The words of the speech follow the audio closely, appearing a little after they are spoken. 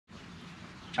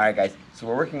All right, guys, so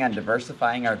we're working on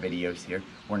diversifying our videos here.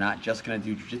 We're not just gonna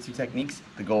do jiu-jitsu techniques.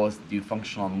 The goal is to do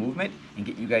functional movement and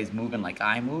get you guys moving like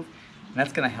I move, and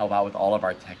that's gonna help out with all of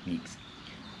our techniques.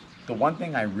 The one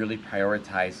thing I really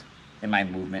prioritize in my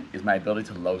movement is my ability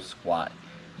to low squat.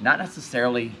 Not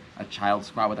necessarily a child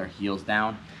squat with our heels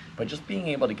down, but just being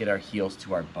able to get our heels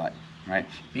to our butt, right?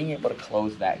 Being able to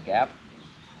close that gap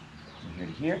from here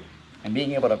to here, and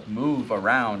being able to move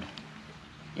around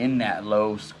in that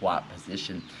low squat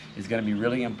position is going to be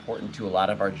really important to a lot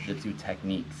of our jiu-jitsu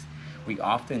techniques. We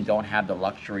often don't have the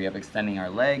luxury of extending our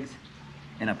legs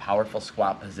in a powerful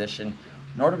squat position,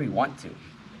 nor do we want to.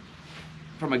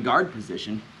 From a guard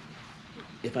position,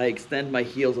 if I extend my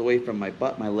heels away from my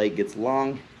butt, my leg gets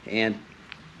long and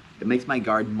it makes my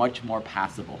guard much more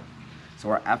passable. So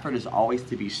our effort is always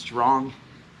to be strong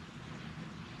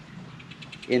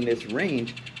in this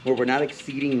range where we're not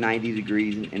exceeding 90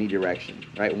 degrees in any direction,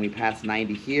 right? When we pass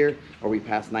 90 here or we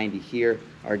pass 90 here,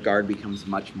 our guard becomes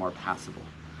much more passable.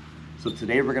 So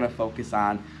today we're gonna focus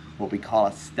on what we call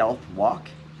a stealth walk.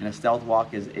 And a stealth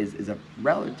walk is a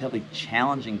relatively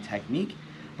challenging technique,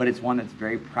 but it's one that's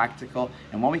very practical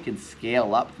and one we can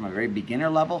scale up from a very beginner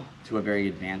level to a very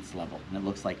advanced level. And it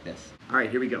looks like this. All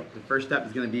right, here we go. The first step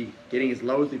is gonna be getting as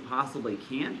low as we possibly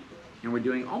can. And we're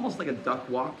doing almost like a duck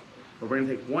walk, but we're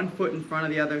gonna take one foot in front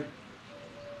of the other,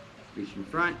 reach in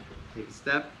front, take a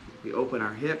step, we open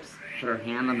our hips, put our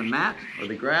hand on the mat or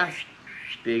the grass,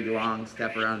 big long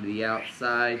step around to the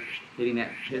outside, hitting that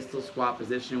pistol squat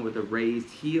position with a raised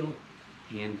heel,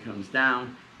 hand comes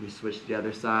down, we switch to the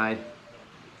other side,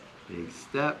 big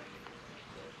step,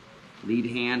 lead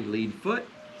hand, lead foot,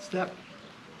 step,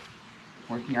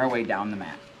 working our way down the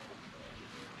mat.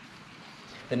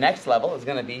 The next level is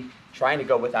gonna be trying to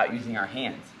go without using our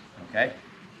hands. Okay,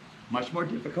 much more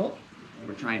difficult.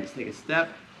 We're trying to take a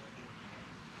step,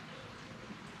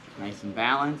 nice and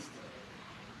balanced,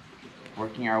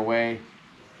 working our way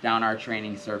down our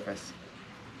training surface.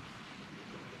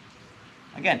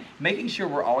 Again, making sure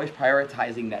we're always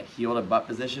prioritizing that heel to butt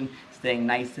position, staying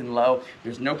nice and low.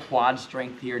 There's no quad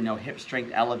strength here, no hip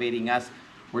strength elevating us.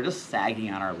 We're just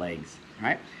sagging on our legs, all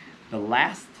right? The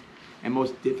last and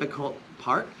most difficult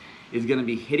part is gonna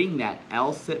be hitting that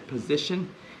L-sit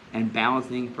position and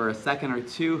balancing for a second or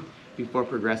two before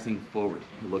progressing forward.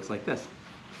 It looks like this.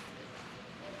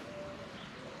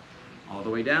 All the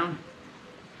way down,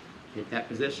 hit that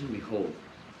position, we hold.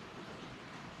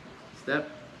 Step,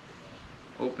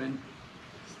 open,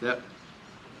 step,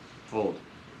 hold.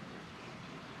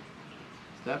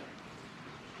 Step,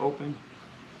 open,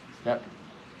 step,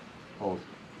 hold.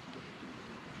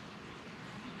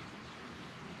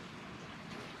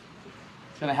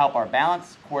 It's gonna help our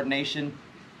balance, coordination,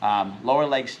 lower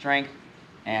leg strength,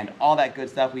 and all that good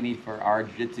stuff we need for our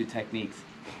jiu-jitsu techniques.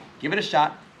 Give it a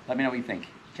shot. Let me know what you think.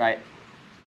 Try it.